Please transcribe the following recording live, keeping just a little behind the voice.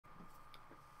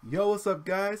Yo, what's up,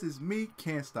 guys? It's me,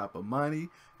 Can't Stop Amani,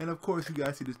 and of course, you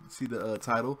guys see the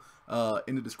title.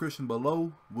 In the description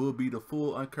below will be the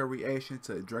full uncut reaction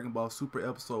to Dragon Ball Super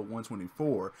episode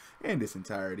 124 in this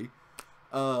entirety.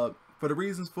 For the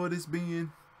reasons for this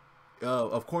being,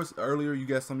 of course,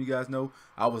 earlier some of you guys know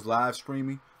I was live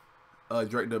streaming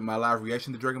my live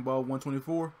reaction to Dragon Ball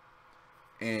 124,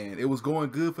 and it was going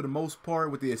good for the most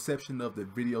part, with the exception of the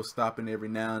video stopping every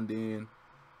now and then,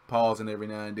 pausing every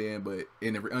now and then. But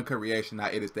in the uncut reaction,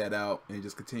 I edit that out and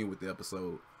just continue with the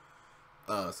episode.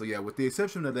 So yeah, with the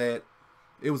exception of that,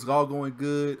 it was all going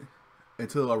good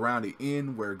until around the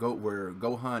end, where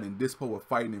Gohan and Dispo were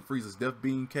fighting in Frieza's Death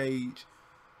Beam cage.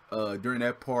 During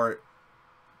that part,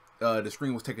 the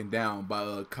screen was taken down by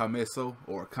Kameso,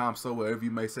 or Kamso, whatever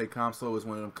you may say. Kamso is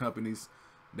one of them companies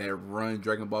that run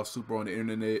Dragon Ball Super on the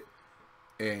internet,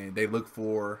 and they look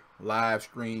for live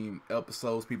stream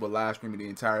episodes, people live streaming the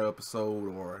entire episode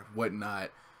or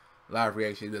whatnot. Live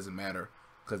reaction, it doesn't matter,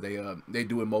 because they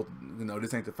do it multiple.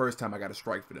 This ain't the first time I got a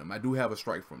strike for them. I do have a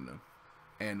strike from them,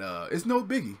 and it's no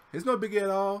biggie. It's no biggie at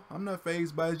all. I'm not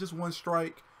phased by it. It's just one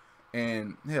strike.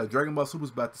 And hell, Dragon Ball Super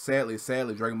is about to sadly,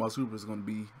 Dragon Ball Super is going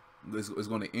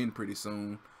to end pretty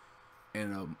soon,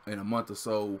 in a month or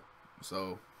so.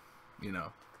 So,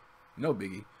 no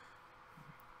biggie.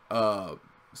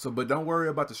 But don't worry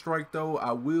about the strike though.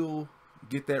 I will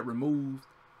get that removed.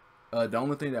 The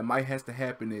only thing that might have to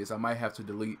happen is I might have to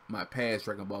delete my past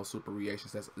Dragon Ball Super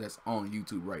reactions that's on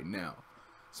YouTube right now.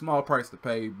 Small price to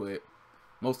pay, but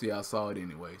most of y'all saw it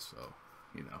anyway, so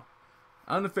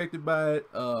unaffected by it.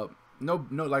 No,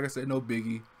 like I said, no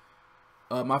biggie.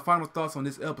 My final thoughts on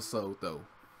this episode though.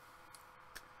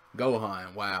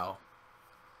 Gohan, wow.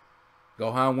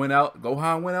 Gohan went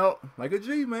out like a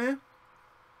G, man.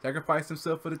 Sacrificed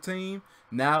himself for the team.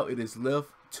 Now it is left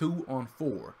 2 on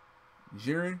 4.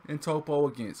 Jiren and Toppo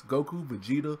against Goku,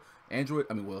 Vegeta,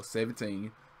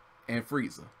 17, and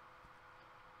Frieza.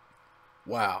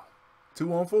 Wow.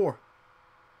 2 on 4.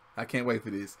 I can't wait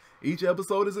for this. Each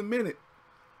episode is a minute.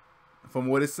 From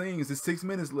what it seems, it's 6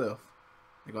 minutes left.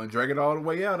 They're going to drag it all the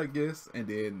way out, I guess. And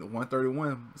then the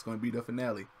 131 is going to be the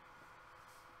finale.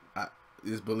 I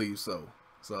just believe so.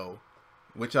 So,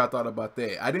 what y'all thought about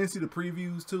that? I didn't see the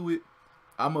previews to it.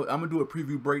 I'm gonna do a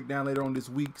preview breakdown later on this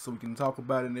week, so we can talk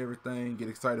about it and everything. Get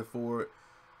excited for it,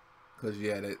 cause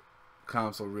yeah, that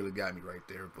console really got me right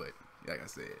there. But like I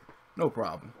said, no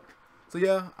problem. So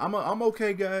yeah, I'm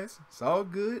okay, guys. It's all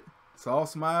good. It's all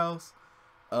smiles.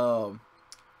 Oh,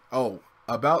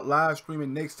 about live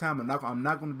streaming next time, I'm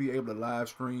not gonna be able to live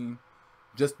stream,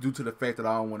 just due to the fact that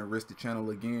I don't want to risk the channel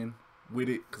again with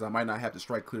it, because I might not have the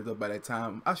strike cleared up by that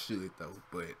time. I should though,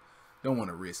 but don't want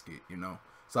to risk it,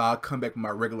 So I'll come back with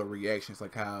my regular reactions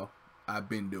like how I've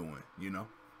been doing,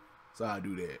 So I'll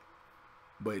do that.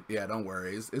 But yeah, don't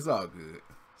worry, it's all good.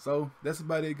 So that's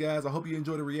about it, guys. I hope you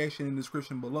enjoyed the reaction in the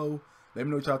description below. Let me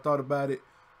know what y'all thought about it.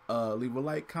 Leave a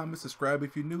like, comment, subscribe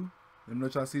if you're new. Let me know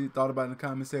what y'all thought about it in the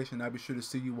comment section. I'll be sure to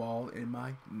see you all in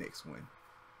my next one.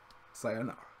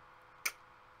 Sayonara.